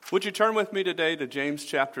Would you turn with me today to James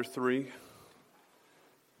chapter 3?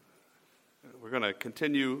 We're going to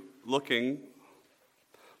continue looking.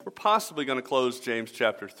 We're possibly going to close James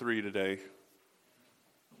chapter 3 today.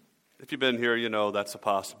 If you've been here, you know that's a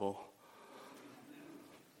possible.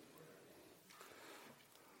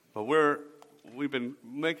 But we've been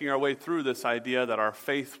making our way through this idea that our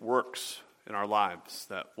faith works in our lives,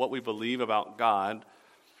 that what we believe about God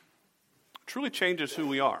truly changes who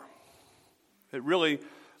we are. It really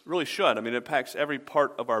should. I mean, it impacts every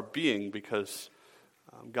part of our being because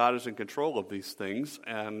God is in control of these things.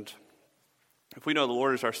 And if we know the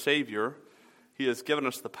Lord is our Savior, He has given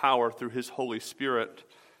us the power through His Holy Spirit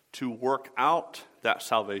to work out that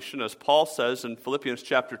salvation. As Paul says in Philippians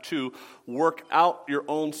chapter 2, work out your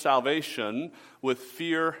own salvation with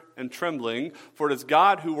fear and trembling, for it is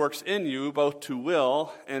God who works in you both to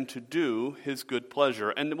will and to do His good pleasure.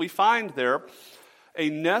 And we find there a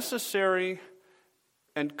necessary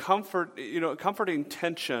and comforting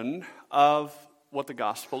tension of what the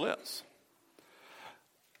gospel is.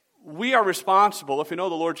 We are responsible, if we know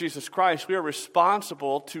the Lord Jesus Christ, we are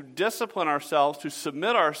responsible to discipline ourselves, to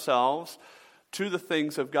submit ourselves to the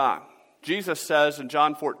things of God. Jesus says in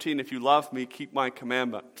John 14, if you love me, keep my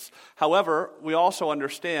commandments. However, we also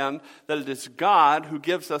understand that it is God who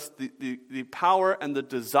gives us the power and the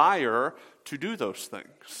desire to do those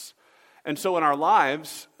things. And so in our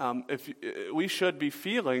lives, we should be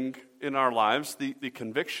feeling in our lives the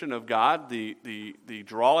conviction of God, the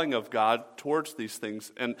drawing of God towards these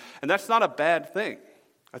things. And that's not a bad thing.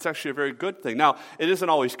 That's actually a very good thing. Now, it isn't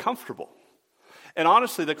always comfortable. And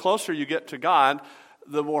honestly, the closer you get to God,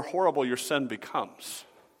 the more horrible your sin becomes.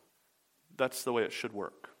 That's the way it should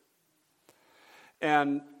work.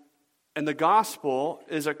 And the gospel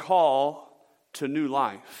is a call to new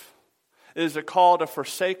life. It is a call to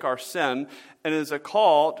forsake our sin, and it is a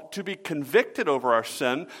call to be convicted over our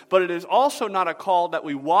sin, but it is also not a call that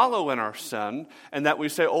we wallow in our sin and that we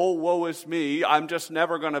say, oh, woe is me, I'm just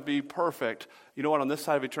never going to be perfect. You know what, on this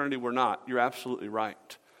side of eternity, we're not. You're absolutely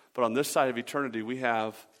right. But on this side of eternity, we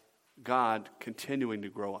have God continuing to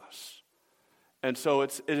grow us. And so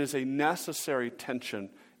it is a necessary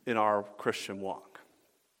tension in our Christian walk.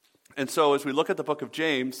 And so as we look at the book of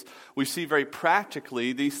James, we see very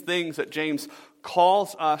practically these things that James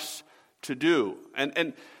calls us to do.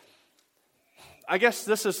 And I guess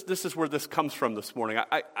this is where this comes from this morning.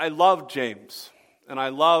 I love James, and I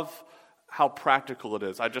love how practical it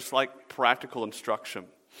is. I just like practical instruction.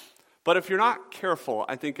 But if you're not careful,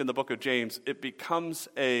 I think in the book of James, it becomes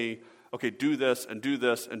do this and do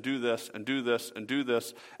this and do this and do this and do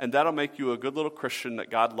this, and that'll make you a good little Christian that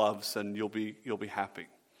God loves, and you'll be happy.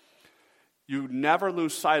 You never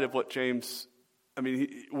lose sight of what James,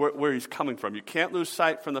 where he's coming from. You can't lose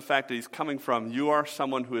sight from the fact that he's coming from, you are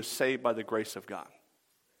someone who is saved by the grace of God.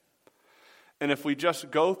 And if we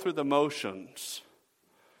just go through the motions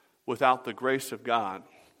without the grace of God,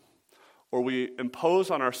 or we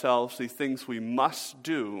impose on ourselves the things we must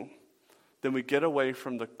do, then we get away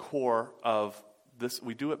from the core of this.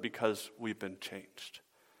 We do it because we've been changed.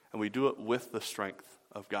 And we do it with the strength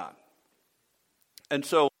of God. And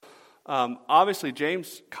so, obviously,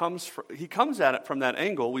 James comes at it from that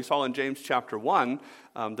angle. We saw in James chapter 1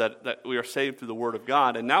 that we are saved through the Word of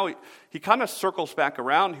God. And now he kind of circles back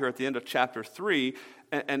around here at the end of chapter 3.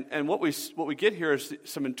 And what we get here is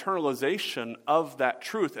some internalization of that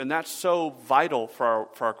truth. And that's so vital for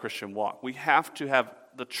our Christian walk. We have to have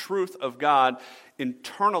the truth of God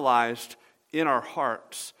internalized in our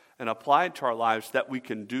hearts and applied to our lives that we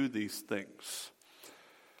can do these things.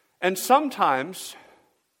 And sometimes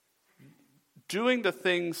doing the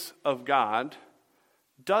things of God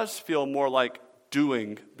does feel more like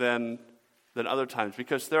doing than other times.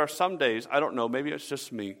 Because there are some days, I don't know, maybe it's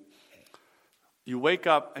just me, you wake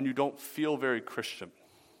up and you don't feel very Christian.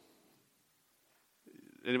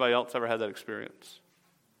 Anybody else ever had that experience?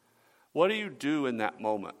 What do you do in that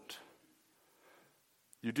moment?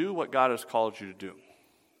 You do what God has called you to do.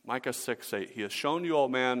 Micah 6:8, He has shown you, O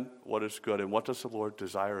man, what is good, and what does the Lord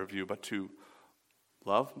desire of you, but to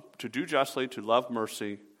do justly, to love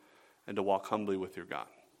mercy, and to walk humbly with your God.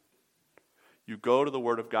 You go to the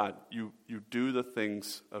Word of God. You do the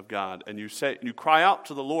things of God. And you cry out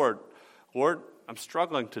to the Lord, Lord, I'm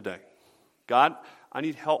struggling today. God, I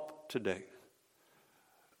need help today.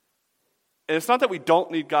 And it's not that we don't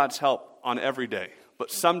need God's help on every day,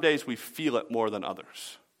 but some days we feel it more than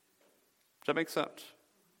others. Does that make sense?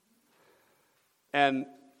 And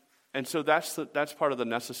so that's part of the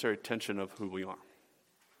necessary tension of who we are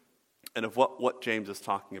and of what James is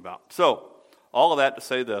talking about. So, all of that to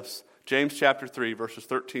say this, James chapter 3, verses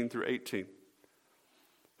 13 through 18.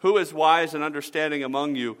 Who is wise and understanding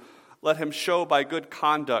among you? Let him show by good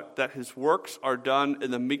conduct that his works are done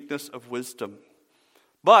in the meekness of wisdom.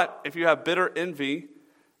 But if you have bitter envy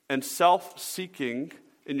and self-seeking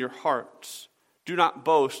in your hearts, do not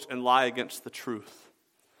boast and lie against the truth.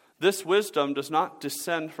 This wisdom does not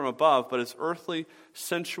descend from above, but is earthly,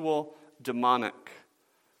 sensual, demonic.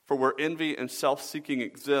 For where envy and self-seeking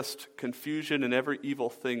exist, confusion and every evil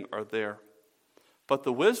thing are there. But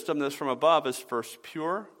the wisdom that is from above is first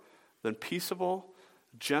pure, then peaceable,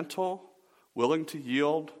 gentle, willing to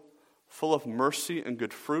yield, full of mercy and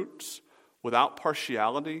good fruits, without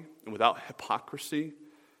partiality and without hypocrisy.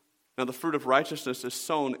 Now the fruit of righteousness is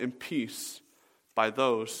sown in peace by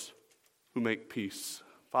those who make peace.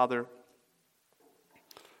 Father,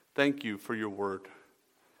 thank you for your word.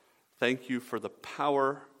 Thank you for the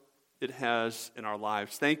power it has in our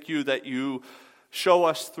lives. Thank you that you show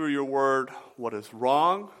us through your word what is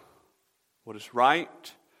wrong, what is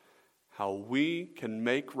right, how we can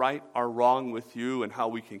make right our wrong with you, and how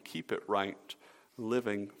we can keep it right,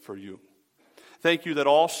 living for you. Thank you that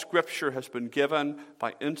all Scripture has been given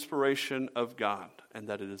by inspiration of God, and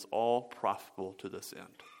that it is all profitable to this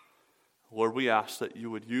end. Lord, we ask that you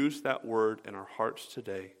would use that word in our hearts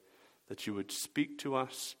today, that you would speak to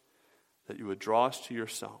us, that you would draw us to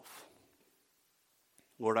yourself.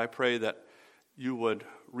 Lord, I pray that you would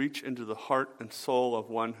reach into the heart and soul of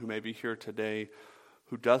one who may be here today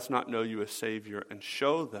who does not know you as Savior, and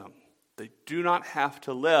show them they do not have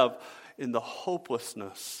to live in the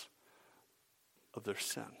hopelessness of their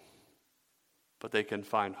sin, but they can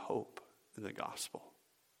find hope in the gospel.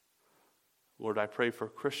 Lord, I pray for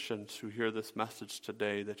Christians who hear this message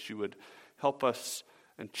today that you would help us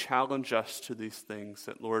and challenge us to these things,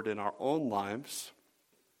 that, Lord, in our own lives,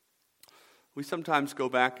 we sometimes go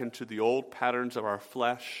back into the old patterns of our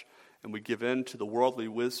flesh, and we give in to the worldly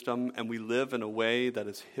wisdom, and we live in a way that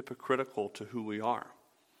is hypocritical to who we are.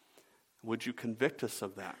 Would you convict us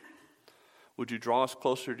of that? Would you draw us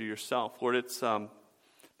closer to yourself? Lord, it's not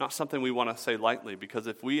something we want to say lightly, because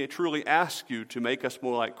if we truly ask you to make us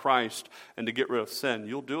more like Christ and to get rid of sin,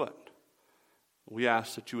 you'll do it. We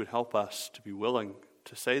ask that you would help us to be willing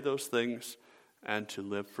to say those things and to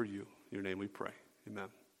live for you. In your name we pray. Amen.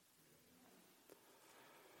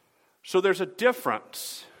 So there's a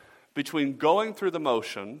difference between going through the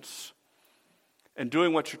motions and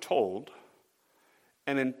doing what you're told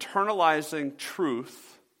and internalizing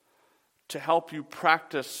truth to help you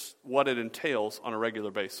practice what it entails on a regular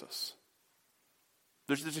basis.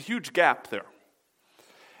 There's a huge gap there.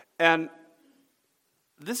 And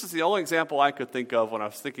this is the only example I could think of when I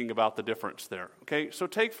was thinking about the difference there. Okay, so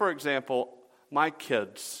take, for example, my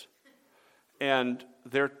kids and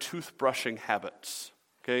their toothbrushing habits.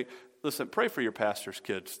 Okay, listen, pray for your pastor's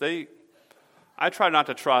kids. I try not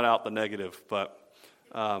to trot out the negative, but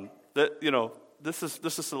this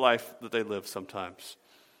is the life that they live sometimes.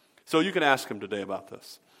 So you can ask them today about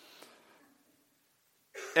this.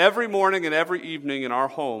 Every morning and every evening in our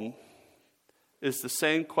home is the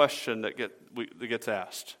same question that gets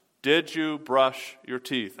asked. Did you brush your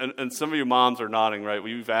teeth? And some of you moms are nodding, right?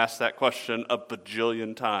 We've asked that question a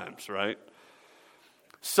bajillion times, right?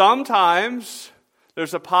 Sometimes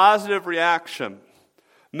there's a positive reaction.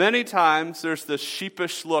 Many times there's this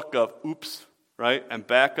sheepish look of, oops, right? And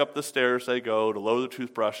back up the stairs they go to load the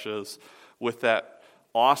toothbrushes with that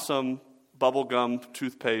awesome bubblegum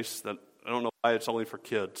toothpaste that I don't know why it's only for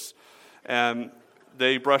kids. And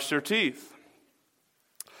they brush their teeth.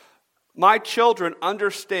 My children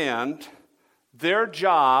understand their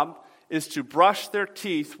job is to brush their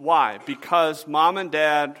teeth. Why? Because mom and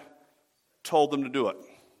dad told them to do it.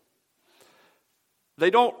 They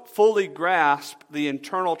don't fully grasp the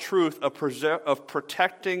internal truth of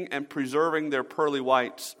protecting and preserving their pearly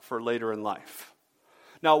whites for later in life.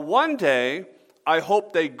 Now, one day, I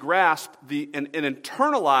hope they grasp and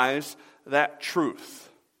internalize that truth.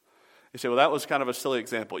 You say, well, that was kind of a silly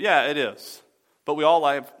example. Yeah, it is. But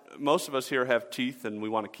most of us here have teeth and we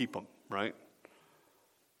want to keep them, right?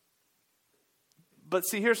 But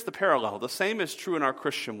see, here's the parallel. The same is true in our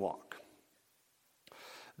Christian walk.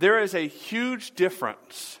 There is a huge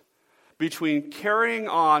difference between carrying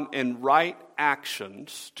on in right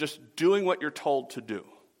actions, just doing what you're told to do,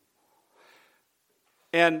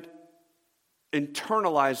 and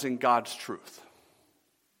internalizing God's truth.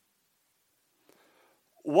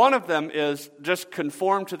 One of them is just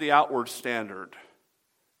conform to the outward standard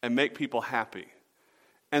and make people happy.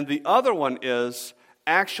 And the other one is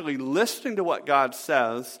actually listening to what God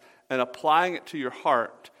says and applying it to your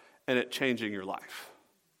heart and it changing your life.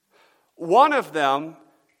 One of them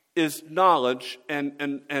is knowledge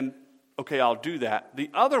and okay, I'll do that.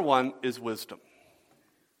 The other one is wisdom.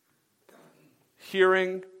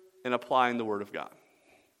 hearing and applying the Word of God.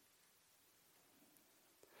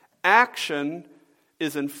 Action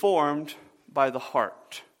is informed by the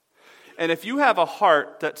heart. And if you have a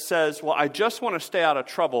heart that says, well, I just want to stay out of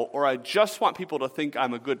trouble, or I just want people to think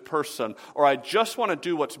I'm a good person, or I just want to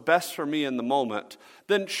do what's best for me in the moment,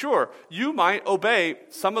 then sure, you might obey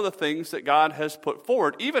some of the things that God has put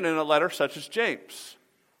forward, even in a letter such as James.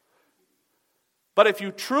 But if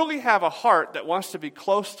you truly have a heart that wants to be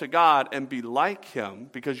close to God and be like Him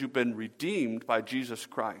because you've been redeemed by Jesus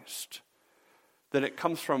Christ, then it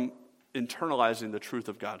comes from internalizing the truth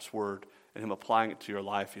of God's Word and Him applying it to your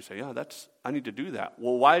life. You say, yeah, I need to do that.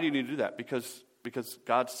 Well, why do you need to do that? Because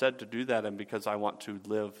God said to do that, and because I want to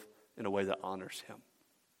live in a way that honors Him.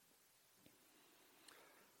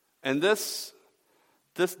 And the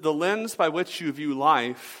lens by which you view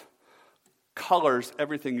life colors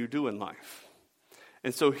everything you do in life.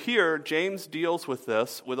 And so here, James deals with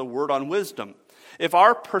this with a word on wisdom. If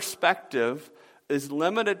our perspective is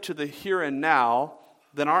limited to the here and now,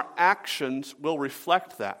 then our actions will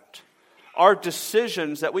reflect that. Our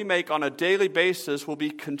decisions that we make on a daily basis will be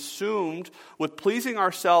consumed with pleasing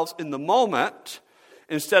ourselves in the moment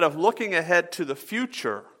instead of looking ahead to the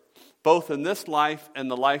future, both in this life and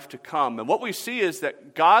the life to come. And what we see is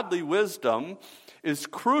that godly wisdom is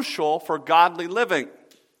crucial for godly living.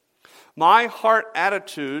 My heart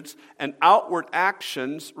attitudes and outward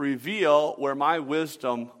actions reveal where my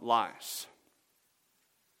wisdom lies.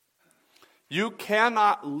 You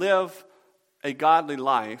cannot live a godly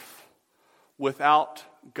life without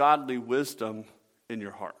godly wisdom in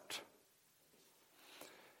your heart.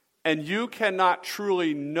 And you cannot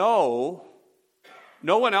truly know,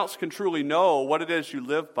 no one else can truly know what it is you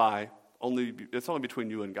live by. It's only between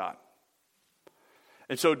you and God.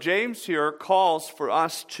 And so James here calls for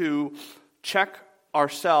us to check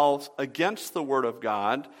ourselves against the Word of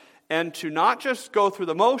God and to not just go through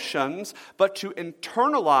the motions, but to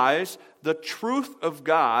internalize the truth of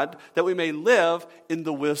God that we may live in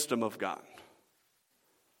the wisdom of God.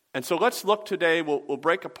 And so let's look today, we'll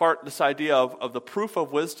break apart this idea of the proof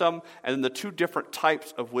of wisdom and then the two different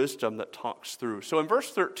types of wisdom that talks through. So in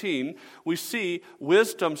verse 13, we see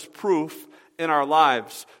wisdom's proof in our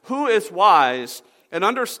lives. Who is wise and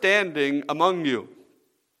understanding among you?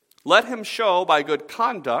 Let him show by good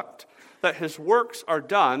conduct that his works are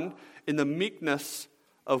done in the meekness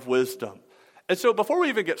of wisdom. And so before we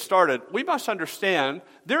even get started, we must understand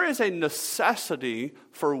there is a necessity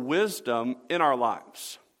for wisdom in our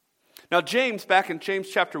lives. Now James, back in James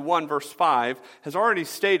chapter 1, verse 5, has already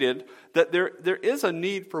stated that there is a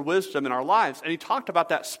need for wisdom in our lives. And he talked about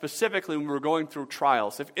that specifically when we were going through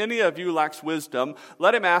trials. If any of you lacks wisdom,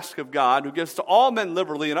 let him ask of God, who gives to all men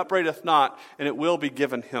liberally and upbraideth not, and it will be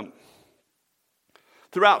given him.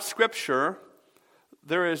 Throughout Scripture,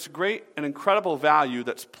 there is great and incredible value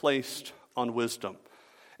that's placed on wisdom.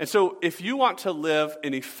 And so if you want to live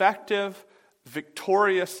an effective,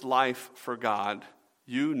 victorious life for God,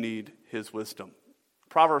 you need His wisdom.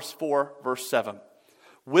 Proverbs 4, verse 7.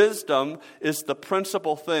 Wisdom is the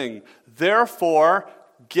principal thing. Therefore,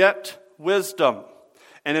 get wisdom.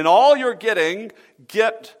 And in all you're getting,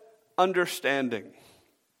 get understanding.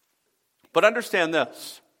 But understand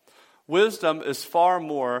this. Wisdom is far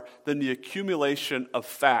more than the accumulation of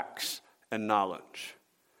facts and knowledge.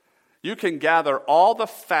 You can gather all the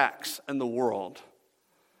facts in the world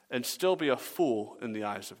and still be a fool in the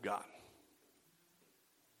eyes of God.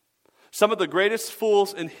 Some of the greatest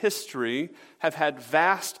fools in history have had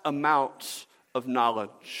vast amounts of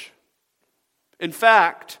knowledge. In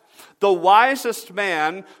fact, the wisest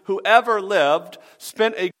man who ever lived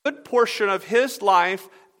spent a good portion of his life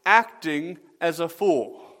acting as a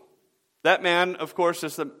fool. That man, of course,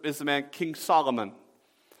 is the man King Solomon.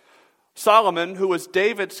 Solomon, who was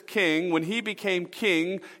David's king, when he became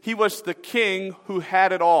king, he was the king who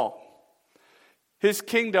had it all. His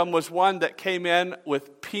kingdom was one that came in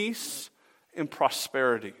with peace and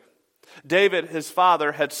prosperity. David, his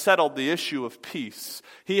father, had settled the issue of peace.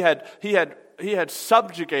 He had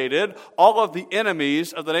subjugated all of the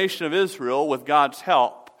enemies of the nation of Israel with God's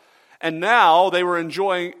help. And now they were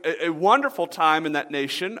enjoying a wonderful time in that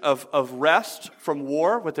nation of rest from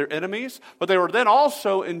war with their enemies. But they were then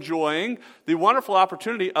also enjoying the wonderful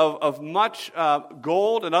opportunity of much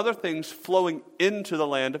gold and other things flowing into the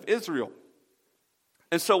land of Israel.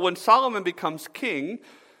 And so when Solomon becomes king,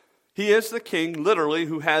 he is the king, literally,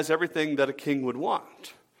 who has everything that a king would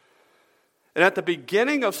want. And at the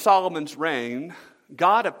beginning of Solomon's reign,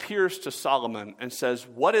 God appears to Solomon and says,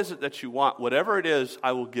 what is it that you want? Whatever it is,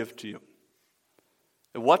 I will give to you.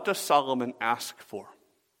 And what does Solomon ask for?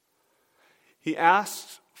 He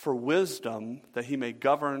asks for wisdom that he may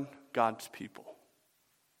govern God's people.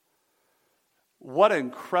 What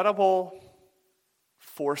incredible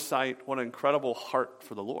foresight, what an incredible heart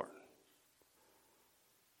for the Lord.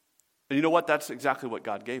 And you know what? That's exactly what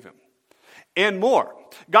God gave him. And more.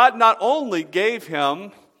 God not only gave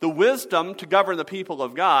him the wisdom to govern the people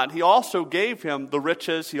of God, he also gave him the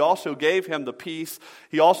riches, he also gave him the peace,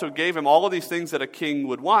 he also gave him all of these things that a king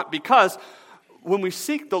would want, because when we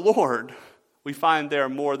seek the Lord, we find there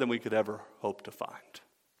more than we could ever hope to find.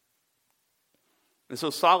 And so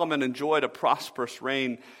Solomon enjoyed a prosperous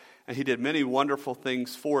reign, and he did many wonderful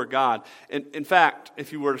things for God. In fact,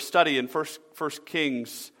 if you were to study in 1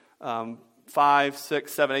 Kings 5,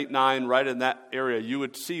 6, 7, 8, 9, right in that area, you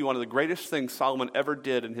would see one of the greatest things Solomon ever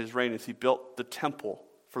did in his reign is he built the temple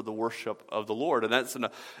for the worship of the Lord. And that's an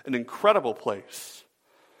incredible place.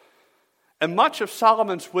 And much of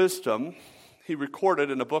Solomon's wisdom he recorded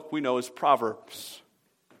in a book we know as Proverbs.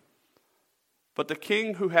 But the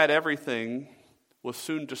king who had everything was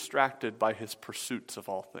soon distracted by his pursuits of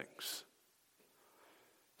all things.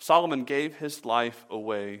 Solomon gave his life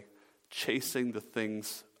away chasing the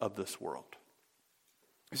things of this world.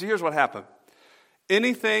 See, here's what happened.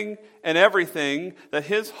 Anything and everything that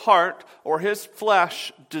his heart or his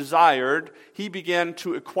flesh desired, he began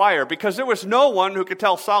to acquire, because there was no one who could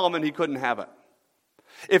tell Solomon he couldn't have it.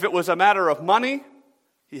 If it was a matter of money,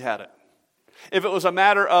 he had it. If it was a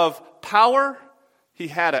matter of power, he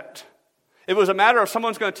had it. If it was a matter of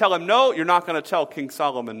someone's going to tell him no, you're not going to tell King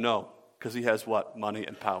Solomon no, because he has what? Money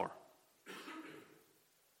and power.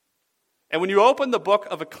 And when you open the book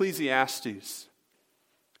of Ecclesiastes,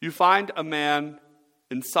 you find a man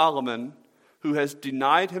in Solomon who has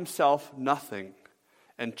denied himself nothing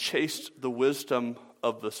and chased the wisdom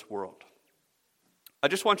of this world. I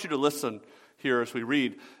just want you to listen here as we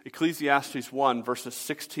read Ecclesiastes 1, verses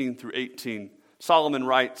 16 through 18. Solomon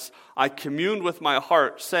writes, I communed with my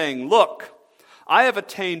heart, saying, look, I have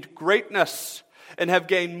attained greatness and have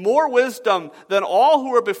gained more wisdom than all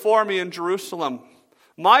who are before me in Jerusalem.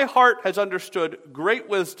 My heart has understood great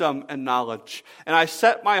wisdom and knowledge, and I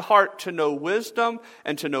set my heart to know wisdom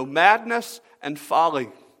and to know madness and folly.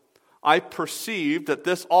 I perceive that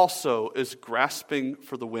this also is grasping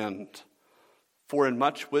for the wind. For in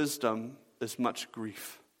much wisdom is much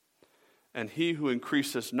grief, and he who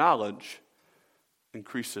increases knowledge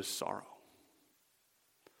increases sorrow.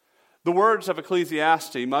 The words of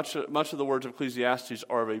Ecclesiastes, much of the words of Ecclesiastes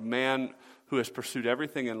are of a man who has pursued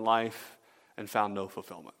everything in life and found no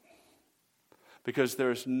fulfillment. Because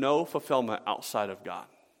there is no fulfillment outside of God.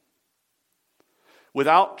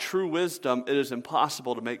 Without true wisdom, it is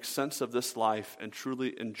impossible to make sense of this life and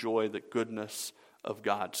truly enjoy the goodness of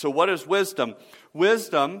God. So what is wisdom?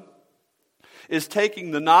 Wisdom is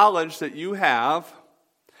taking the knowledge that you have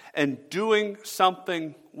and doing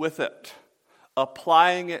something with it,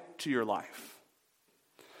 applying it to your life.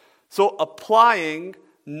 So applying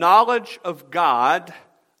knowledge of God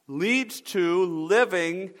leads to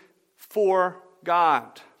living for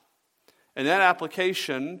God. And that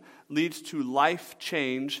application leads to life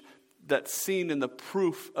change that's seen in the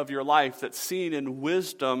proof of your life, that's seen in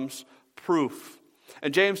wisdom's proof.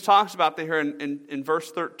 And James talks about that here in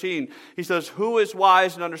verse 13. He says, who is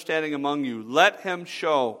wise and understanding among you? Let him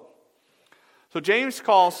show. So James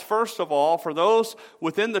calls, first of all, for those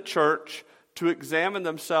within the church to examine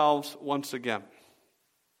themselves once again.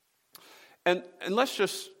 And let's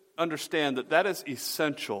just understand that is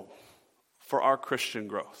essential for our Christian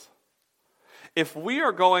growth. If we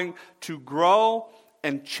are going to grow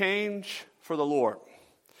and change for the Lord,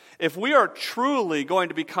 if we are truly going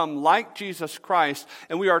to become like Jesus Christ,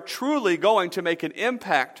 and we are truly going to make an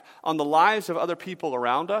impact on the lives of other people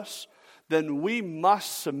around us, then we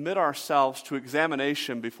must submit ourselves to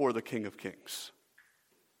examination before the King of Kings.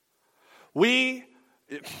 We,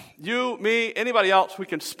 you, me, anybody else, we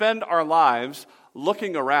can spend our lives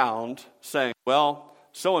looking around saying, well,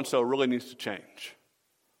 so-and-so really needs to change.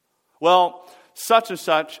 Well, such and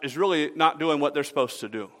such is really not doing what they're supposed to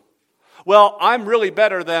do. Well, I'm really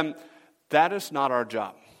better than... That is not our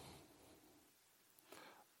job.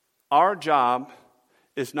 Our job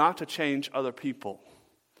is not to change other people.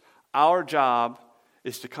 Our job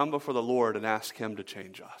is to come before the Lord and ask Him to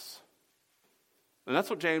change us. And that's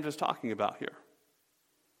what James is talking about here.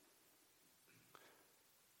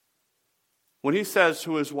 When he says,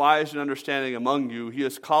 who is wise and understanding among you, he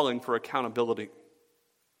is calling for accountability.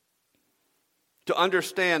 To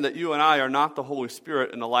understand that you and I are not the Holy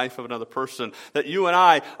Spirit in the life of another person. That you and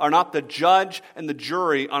I are not the judge and the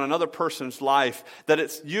jury on another person's life. That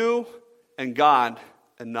it's you and God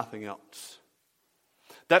and nothing else.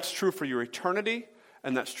 That's true for your eternity,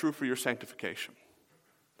 and that's true for your sanctification.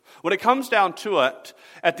 When it comes down to it,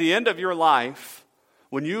 at the end of your life,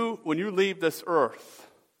 when you leave this earth,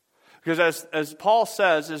 because as Paul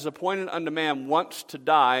says, it is appointed unto man once to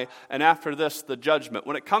die, and after this the judgment.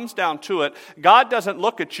 When it comes down to it, God doesn't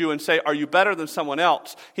look at you and say, are you better than someone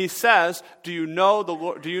else? He says, do you know the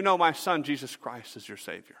Lord? Do you know my Son Jesus Christ as your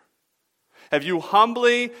Savior? Have you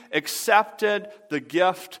humbly accepted the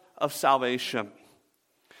gift of salvation?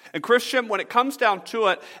 And Christian, when it comes down to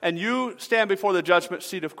it, and you stand before the judgment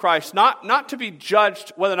seat of Christ, not to be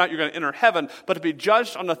judged whether or not you're going to enter heaven, but to be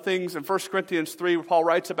judged on the things in 1 Corinthians 3, where Paul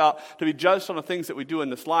writes about to be judged on the things that we do in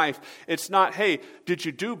this life. It's not, hey, did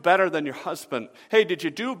you do better than your husband? Hey, did you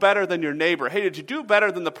do better than your neighbor? Hey, did you do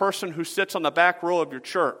better than the person who sits on the back row of your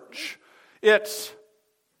church? It's,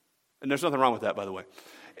 and there's nothing wrong with that, by the way.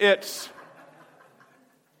 It's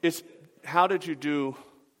how did you do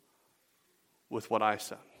with what I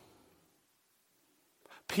said?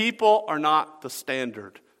 People are not the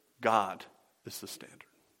standard. God is the standard.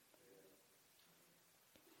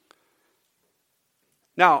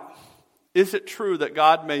 Now, is it true that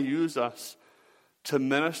God may use us to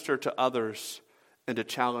minister to others and to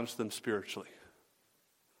challenge them spiritually?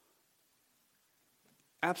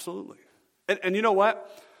 Absolutely. And you know what?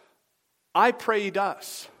 I pray He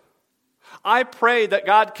does. I pray that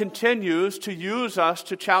God continues to use us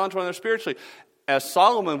to challenge one another spiritually. As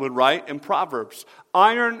Solomon would write in Proverbs,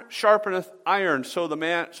 iron sharpeneth iron, so a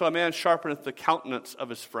man sharpeneth the countenance of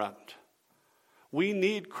his friend. We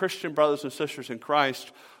need Christian brothers and sisters in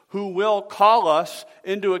Christ who will call us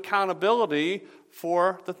into accountability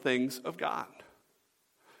for the things of God.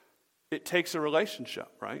 It takes a relationship,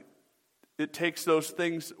 right? It takes those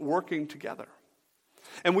things working together.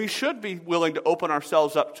 And we should be willing to open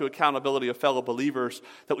ourselves up to accountability of fellow believers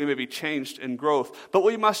that we may be changed in growth. But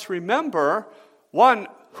we must remember, one,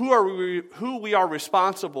 who we are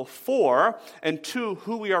responsible for, and two,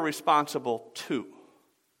 who we are responsible to.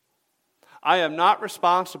 I am not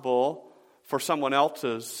responsible for someone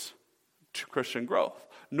else's Christian growth,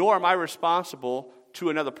 nor am I responsible to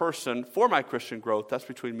another person for my Christian growth. That's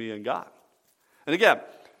between me and God. And again,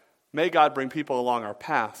 may God bring people along our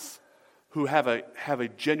paths who have a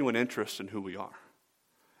genuine interest in who we are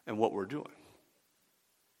and what we're doing.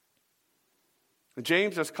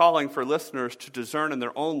 James is calling for listeners to discern in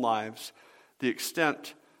their own lives the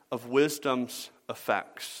extent of wisdom's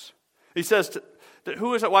effects. He says, that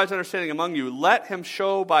who is at wise understanding among you? Let him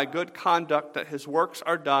show by good conduct that his works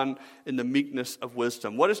are done in the meekness of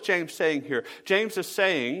wisdom. What is James saying here? James is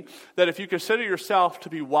saying that if you consider yourself to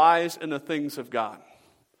be wise in the things of God,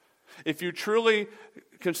 if you truly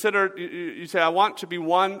consider, you say, I want to be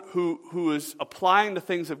one who is applying the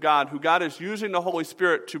things of God, who God is using the Holy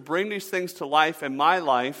Spirit to bring these things to life in my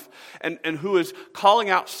life, and who is calling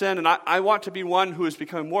out sin, and I want to be one who is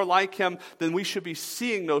becoming more like Him, then we should be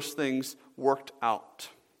seeing those things worked out.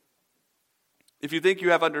 If you think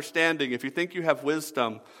you have understanding, if you think you have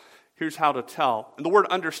wisdom, here's how to tell. And the word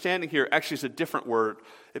understanding here actually is a different word.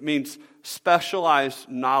 It means specialized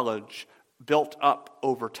knowledge built up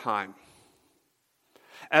over time.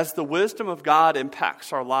 As the wisdom of God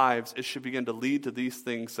impacts our lives, it should begin to lead to these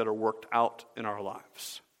things that are worked out in our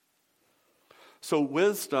lives. So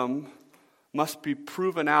wisdom must be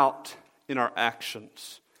proven out in our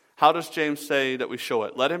actions. How does James say that we show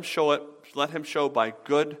it? Let him show by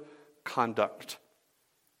good conduct.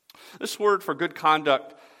 This word for good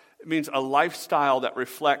conduct means a lifestyle that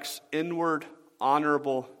reflects inward,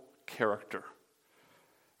 honorable character.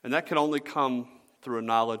 And that can only come through a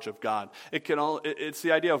knowledge of God. It's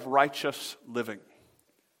the idea of righteous living.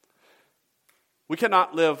 We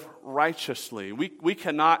cannot live righteously. We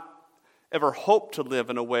cannot ever hope to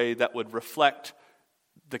live in a way that would reflect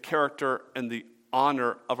the character and the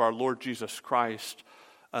honor of our Lord Jesus Christ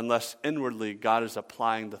unless inwardly God is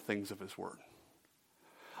applying the things of His Word.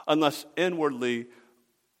 Unless inwardly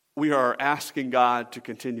we are asking God to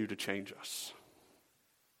continue to change us.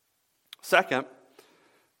 Second,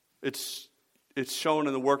 it's shown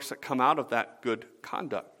in the works that come out of that good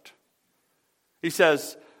conduct. He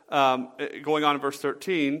says, going on in verse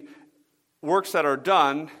 13, works that are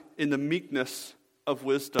done in the meekness of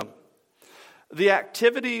wisdom. The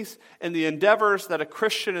activities and the endeavors that a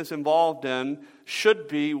Christian is involved in should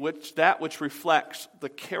be that which reflects the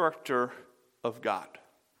character of God.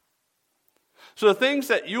 So the things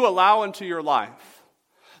that you allow into your life,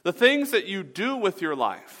 the things that you do with your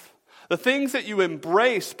life, the things that you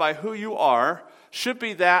embrace by who you are should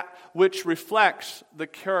be that which reflects the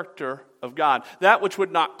character of God. That which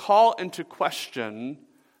would not call into question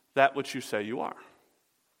that which you say you are.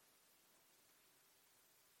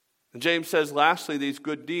 And James says, lastly, these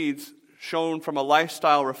good deeds shown from a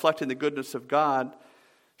lifestyle reflecting the goodness of God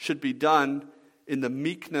should be done in the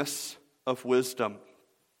meekness of wisdom.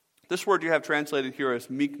 This word you have translated here as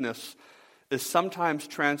meekness is sometimes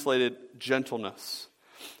translated gentleness.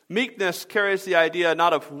 Meekness carries the idea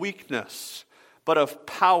not of weakness, but of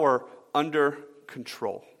power under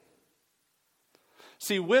control.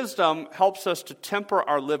 See, wisdom helps us to temper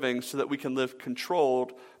our living so that we can live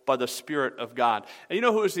controlled by the Spirit of God. And you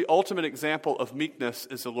know who is the ultimate example of meekness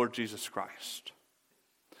is the Lord Jesus Christ.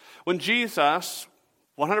 When Jesus,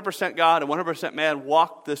 100% God and 100% man,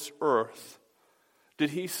 walked this earth, did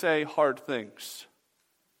he say hard things?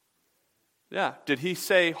 Yeah. Did he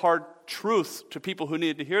say hard truth to people who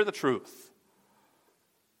needed to hear the truth?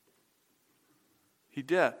 He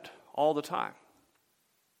did, all the time.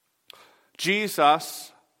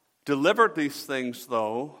 Jesus delivered these things,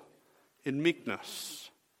 though, in meekness,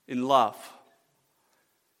 in love.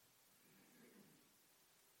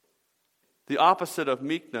 The opposite of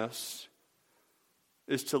meekness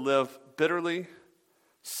is to live bitterly,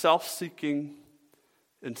 self-seeking,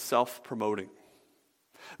 and self-promoting.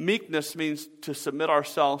 Meekness means to submit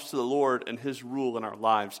ourselves to the Lord and His rule in our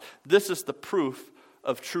lives. This is the proof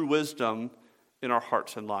of true wisdom in our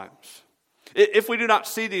hearts and lives. If we do not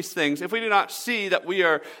see these things, if we do not see that we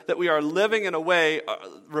are living in a way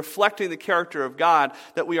reflecting the character of God,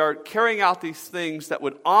 that we are carrying out these things that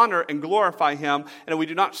would honor and glorify Him, and we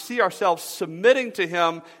do not see ourselves submitting to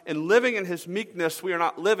Him and living in His meekness, we are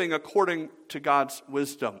not living according to God's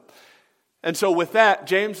wisdom. And so with that,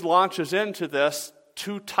 James launches into this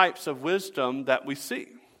two types of wisdom that we see.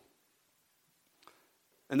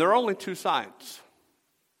 And there are only two sides.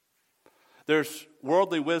 There's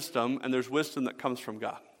worldly wisdom, and there's wisdom that comes from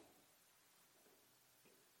God.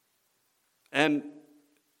 And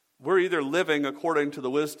we're either living according to the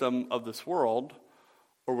wisdom of this world,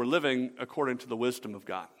 or we're living according to the wisdom of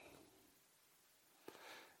God.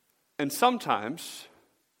 And sometimes,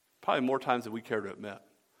 probably more times than we care to admit,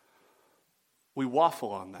 we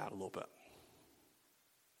waffle on that a little bit.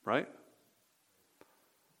 Right?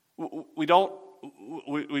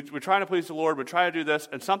 We're trying to please the Lord, we try to do this,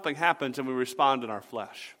 and something happens and we respond in our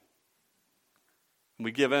flesh. And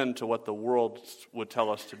we give in to what the world would tell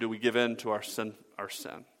us to do. We give in to our sin.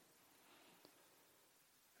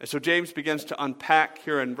 And so James begins to unpack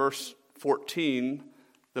here in verse 14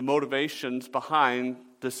 the motivations behind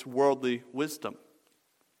this worldly wisdom.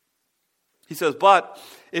 He says, "But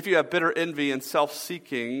if you have bitter envy and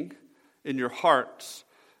self-seeking in your hearts,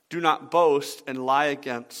 do not boast and lie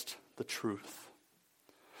against the truth."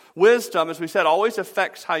 Wisdom, as we said, always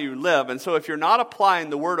affects how you live. And so if you're not applying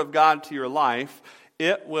the Word of God to your life,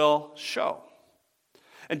 it will show.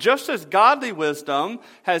 And just as godly wisdom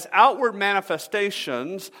has outward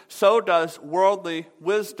manifestations, so does worldly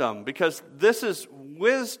wisdom. Because this is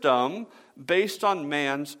wisdom based on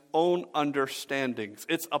man's own understandings.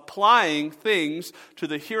 It's applying things to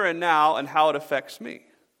the here and now and how it affects me.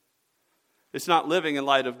 It's not living in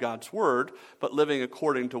light of God's Word, but living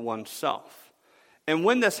according to oneself. And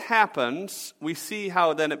when this happens, we see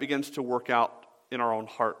how then it begins to work out in our own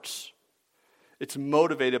hearts. It's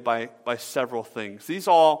motivated by several things.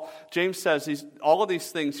 James says, all of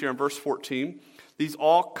these things here in verse 14, these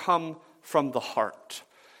all come from the heart.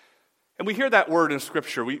 And we hear that word in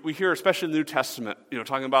Scripture. We hear, especially in the New Testament,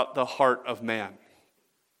 talking about the heart of man.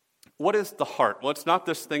 What is the heart? Well, it's not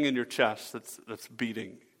this thing in your chest that's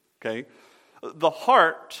beating, okay? The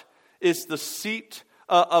heart is the seat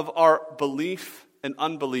of our belief and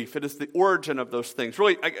unbelief. It is the origin of those things.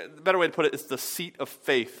 Really, the better way to put it is the seat of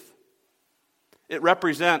faith. It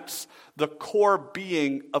represents the core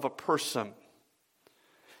being of a person.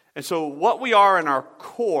 And so what we are in our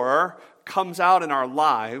core comes out in our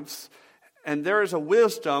lives, and there is a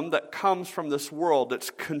wisdom that comes from this world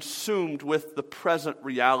that's consumed with the present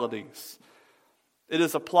realities. It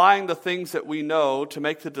is applying the things that we know to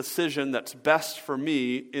make the decision that's best for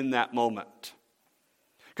me in that moment.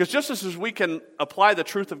 Because just as we can apply the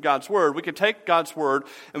truth of God's Word, we can take God's Word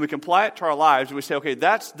and we can apply it to our lives, and we say, okay,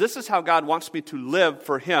 this is how God wants me to live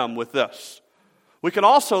for Him with this. We can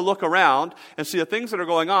also look around and see the things that are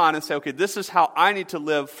going on and say, okay, this is how I need to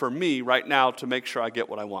live for me right now to make sure I get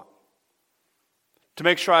what I want. To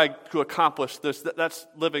make sure I can accomplish this. That's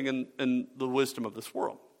living in the wisdom of this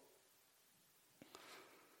world.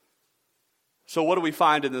 So what do we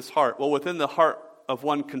find in this heart? Well, within the heart of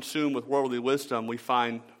one consumed with worldly wisdom, we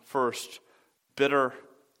find first bitter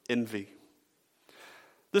envy.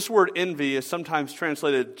 This word envy is sometimes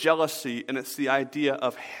translated jealousy, and it's the idea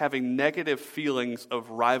of having negative feelings of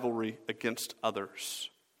rivalry against others.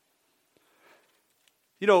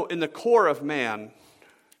 In the core of man,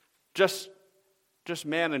 just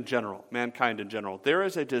man in general, mankind in general, there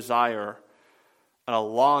is a desire and a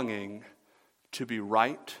longing to be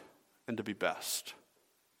right and to be best.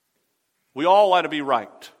 We all want to be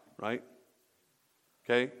right?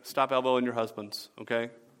 Okay? Stop elbowing your husbands, okay?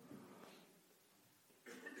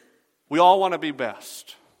 We all want to be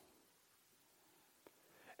best.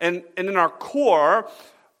 And in our core,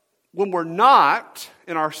 when we're not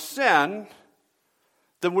in our sin,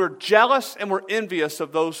 then we're jealous and we're envious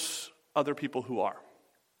of those other people who are.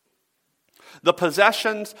 The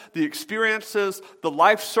possessions, the experiences, the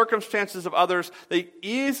life circumstances of others, they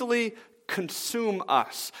easily consume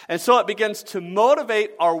us. And so it begins to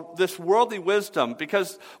motivate this worldly wisdom,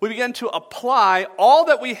 because we begin to apply all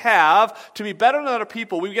that we have to be better than other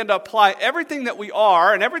people. We begin to apply everything that we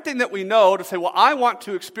are and everything that we know to say, well, I want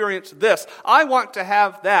to experience this. I want to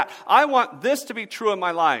have that. I want this to be true in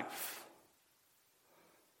my life.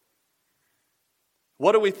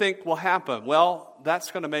 What do we think will happen? Well,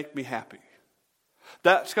 that's going to make me happy.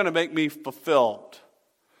 That's going to make me fulfilled.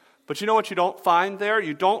 But you know what you don't find there?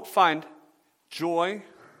 You don't find joy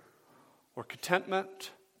or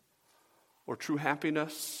contentment or true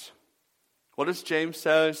happiness. What does James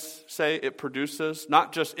say it produces?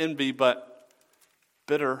 Not just envy, but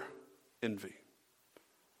bitter envy.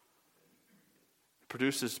 It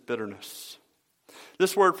produces bitterness.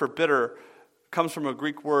 This word for bitter comes from a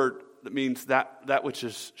Greek word that means that which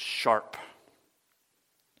is sharp.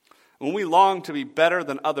 When we long to be better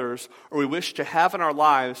than others, or we wish to have in our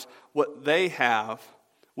lives what they have,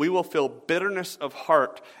 we will feel bitterness of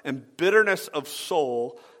heart and bitterness of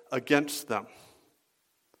soul against them.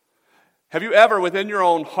 Have you ever, within your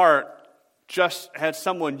own heart, just had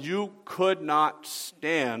someone you could not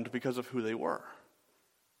stand because of who they were?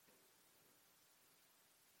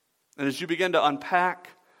 And as you begin to unpack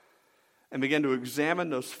and begin to examine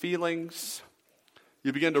those feelings,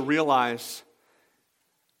 you begin to realize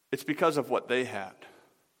it's because of what they had.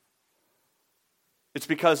 It's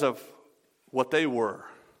because of what they were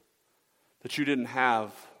that you didn't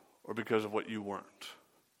have, or because of what you weren't.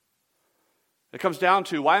 It comes down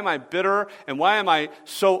to, why am I bitter, and why am I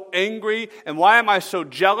so angry, and why am I so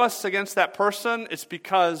jealous against that person? It's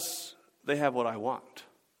because they have what I want.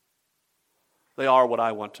 They are what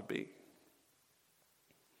I want to be.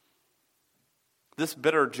 This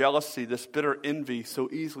bitter jealousy, this bitter envy so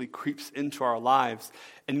easily creeps into our lives.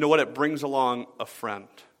 And you know what? It brings along a friend.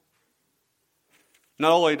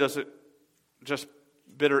 Not only does it just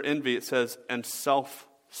bitter envy, it says, and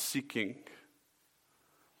self-seeking.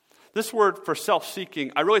 This word for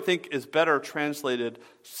self-seeking, I really think is better translated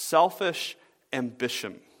selfish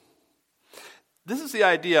ambition. This is the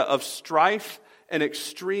idea of strife and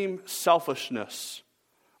extreme selfishness,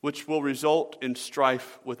 which will result in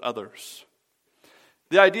strife with others.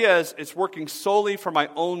 The idea is it's working solely for my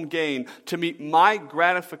own gain, to meet my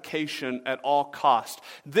gratification at all cost.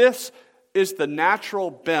 This is the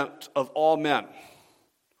natural bent of all men,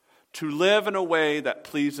 to live in a way that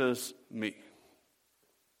pleases me.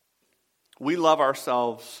 We love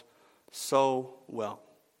ourselves so well.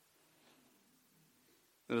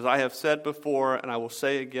 And as I have said before, and I will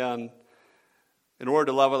say again, in order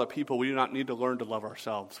to love other people, we do not need to learn to love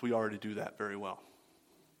ourselves. We already do that very well.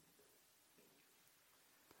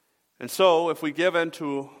 And so, if we give in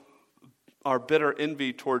to our bitter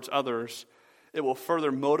envy towards others, it will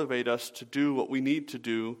further motivate us to do what we need to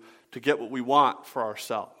do to get what we want for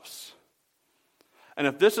ourselves. And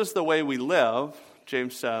if this is the way we live,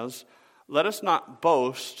 James says, let us not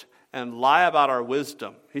boast and lie about our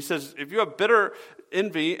wisdom. He says, if you have bitter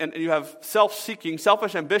envy and you have self-seeking,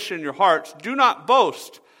 selfish ambition in your hearts, do not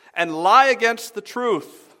boast and lie against the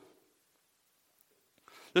truth.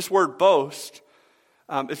 This word boast,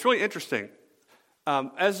 it's really interesting.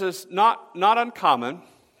 As is not uncommon,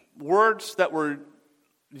 words that were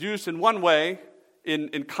used in one way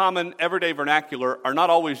in common everyday vernacular are not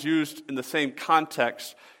always used in the same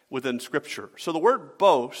context within Scripture. So the word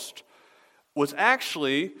boast was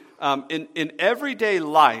actually in everyday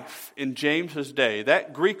life in James's day.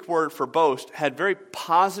 That Greek word for boast had very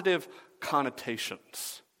positive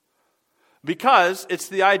connotations, because it's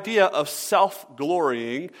the idea of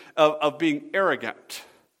self-glorying, of being arrogant.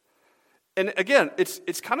 And again,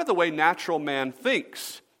 it's kind of the way natural man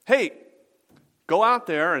thinks. Hey, go out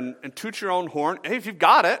there and toot your own horn. Hey, if you've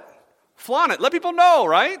got it, flaunt it. Let people know,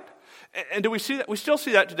 right? And do we see that? We still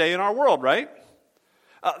see that today in our world, right?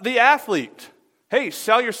 The athlete. Hey,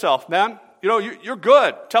 sell yourself, man. You know, you're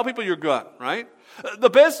good. Tell people you're good, right? The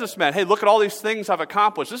businessman. Hey, look at all these things I've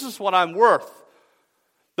accomplished. This is what I'm worth.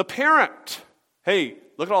 The parent. Hey,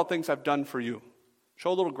 look at all the things I've done for you.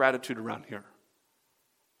 Show a little gratitude around here.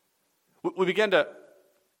 We begin to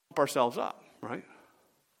pump ourselves up, right?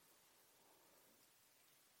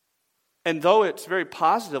 And though it's very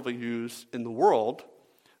positively used in the world,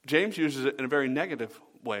 James uses it in a very negative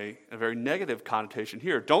way, a very negative connotation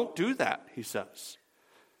here. Don't do that, he says.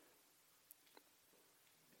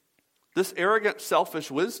 This arrogant,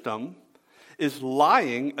 selfish wisdom is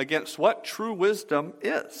lying against what true wisdom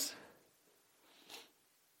is.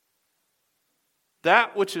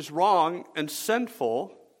 That which is wrong and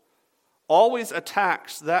sinful always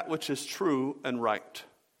attacks that which is true and right.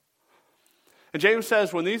 And James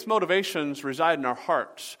says when these motivations reside in our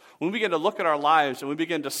hearts, when we begin to look at our lives and we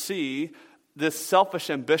begin to see this selfish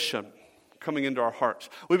ambition coming into our hearts,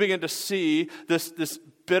 we begin to see this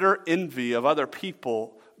bitter envy of other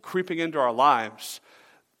people creeping into our lives,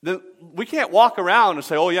 then we can't walk around and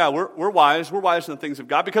say, oh yeah, we're wise in the things of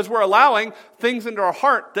God, because we're allowing things into our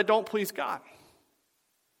heart that don't please God.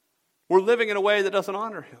 We're living in a way that doesn't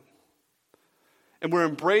honor Him. And we're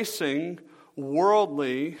embracing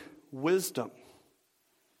worldly wisdom.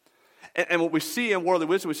 And what we see in worldly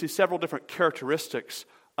wisdom, we see several different characteristics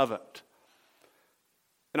of it.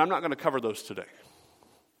 And I'm not going to cover those today,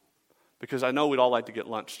 because I know we'd all like to get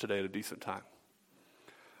lunch today at a decent time.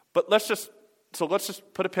 But let's just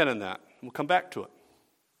put a pin in that. We'll come back to it.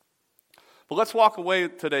 But let's walk away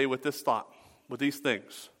today with this thought, with these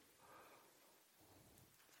things.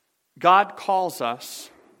 God calls us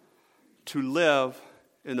to live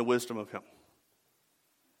in the wisdom of Him.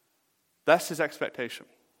 That's His expectation.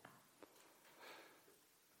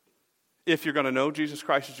 If you're going to know Jesus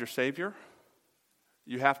Christ as your Savior,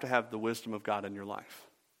 you have to have the wisdom of God in your life.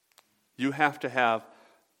 You have to have,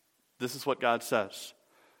 this is what God says,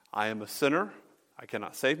 I am a sinner, I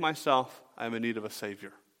cannot save myself, I am in need of a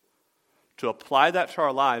Savior. To apply that to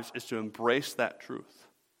our lives is to embrace that truth,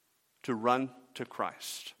 to run to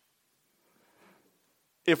Christ.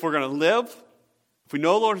 If we're going to live, if we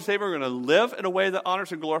know the Lord and Savior, we're going to live in a way that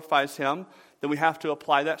honors and glorifies Him, then we have to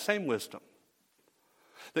apply that same wisdom.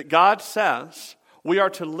 That God says we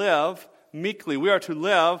are to live meekly. We are to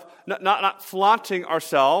live not flaunting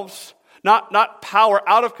ourselves, not power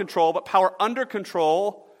out of control, but power under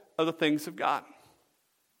control of the things of God.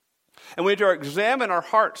 And we need to examine our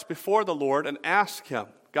hearts before the Lord and ask Him,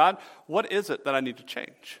 God, what is it that I need to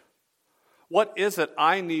change? What is it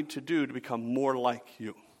I need to do to become more like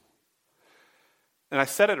You? And I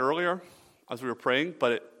said it earlier as we were praying,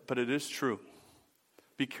 but it is true.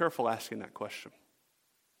 Be careful asking that question.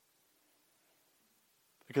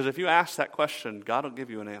 Because if you ask that question, God will give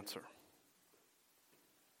you an answer.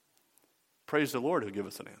 Praise the Lord who give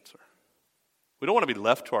us an answer. We don't want to be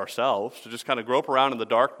left to ourselves to just kind of grope around in the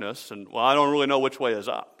darkness and, well, I don't really know which way is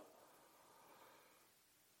up.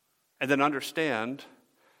 And then understand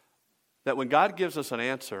that when God gives us an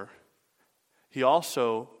answer, He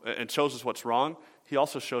also, and shows us what's wrong, He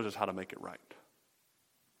also shows us how to make it right.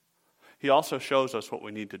 He also shows us what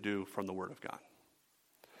we need to do from the Word of God.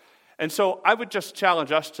 And so I would just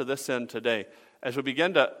challenge us to this end today. As we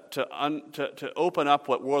begin to open up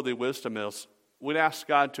what worldly wisdom is, we'd ask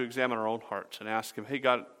God to examine our own hearts and ask Him, hey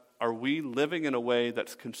God, are we living in a way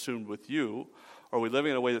that's consumed with You, or are we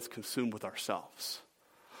living in a way that's consumed with ourselves?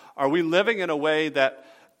 Are we living in a way that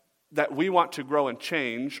we want to grow and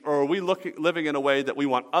change, or are we living in a way that we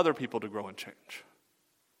want other people to grow and change?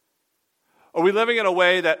 Are we living in a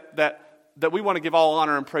way that we want to give all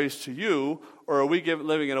honor and praise to You, or are we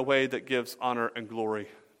living in a way that gives honor and glory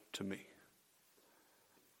to me?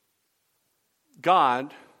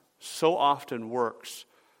 God so often works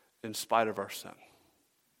in spite of our sin.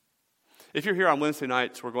 If you're here on Wednesday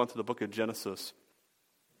nights, we're going through the book of Genesis,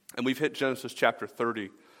 and we've hit Genesis chapter 30,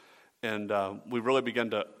 and we really begin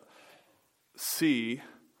to see,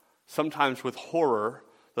 sometimes with horror,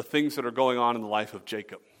 the things that are going on in the life of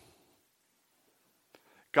Jacob.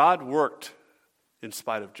 God worked in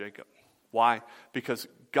spite of Jacob. Why? Because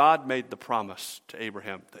God made the promise to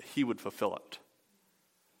Abraham that He would fulfill it.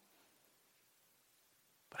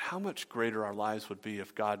 But how much greater our lives would be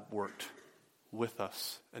if God worked with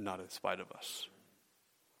us and not in spite of us.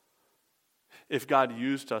 If God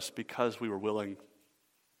used us because we were willing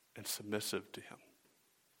and submissive to Him,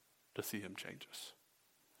 to see Him change us.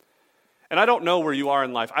 And I don't know where you are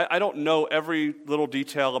in life. I don't know every little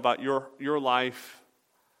detail about your life.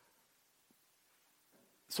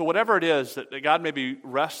 So whatever it is that God may be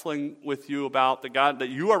wrestling with you about, that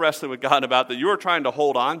you are wrestling with God about, that you are trying to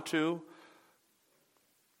hold on to,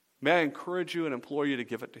 may I encourage you and implore you to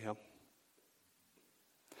give it to Him.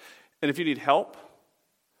 And if you need help,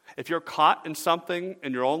 if you're caught in something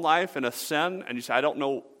in your own life, in a sin, and you say, I don't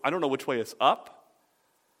know which way is up,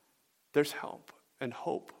 there's help and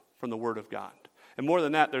hope from the Word of God. And more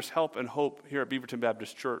than that, there's help and hope here at Beaverton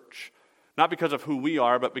Baptist Church. Not because of who we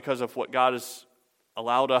are, but because of what God has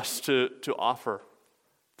allowed us to offer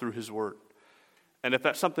through His Word. And if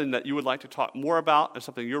that's something that you would like to talk more about and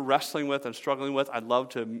something you're wrestling with and struggling with, I'd love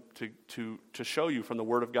to show you from the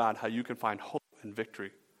Word of God how you can find hope and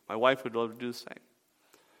victory. My wife would love to do the same.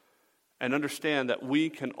 And understand that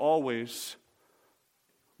we can always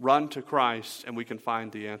run to Christ and we can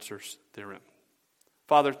find the answers therein.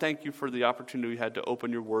 Father, thank you for the opportunity we had to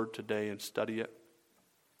open your Word today and study it.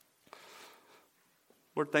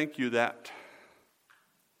 Lord, thank you that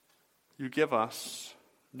you give us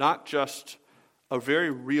not just a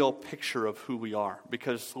very real picture of who we are.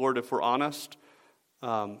 Because, Lord, if we're honest,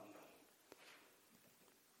 we're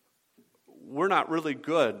not really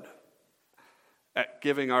good at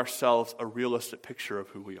giving ourselves a realistic picture of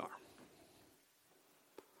who we are.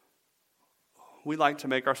 We like to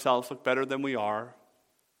make ourselves look better than we are.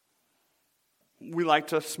 We like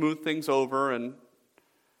to smooth things over and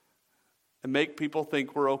make people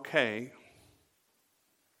think we're okay.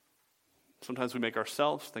 Sometimes we make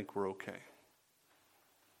ourselves think we're okay.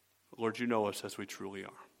 Lord, you know us as we truly are.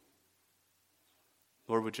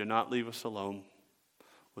 Lord, would you not leave us alone?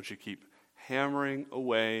 Would you keep hammering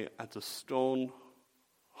away at the stone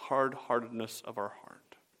hard-heartedness of our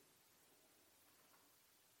heart?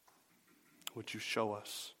 Would you show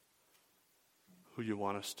us who you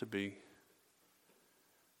want us to be?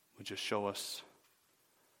 Would you show us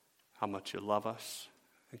how much you love us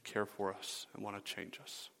and care for us and want to change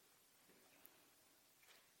us?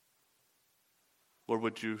 Lord,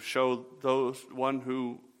 would you show one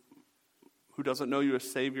who doesn't know you as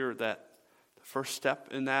Savior that the first step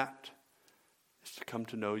in that is to come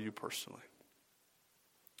to know you personally.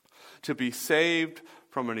 To be saved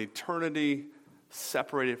from an eternity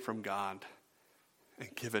separated from God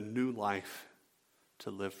and given new life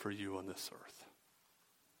to live for you on this earth.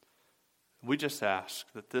 We just ask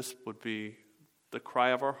that this would be the cry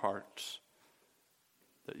of our hearts,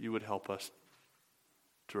 that you would help us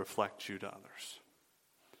to reflect you to others.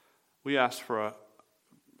 We ask for a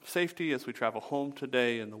safety as we travel home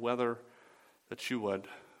today in the weather, that you would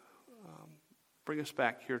bring us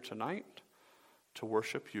back here tonight to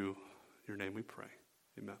worship you. In your name we pray.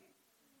 Amen.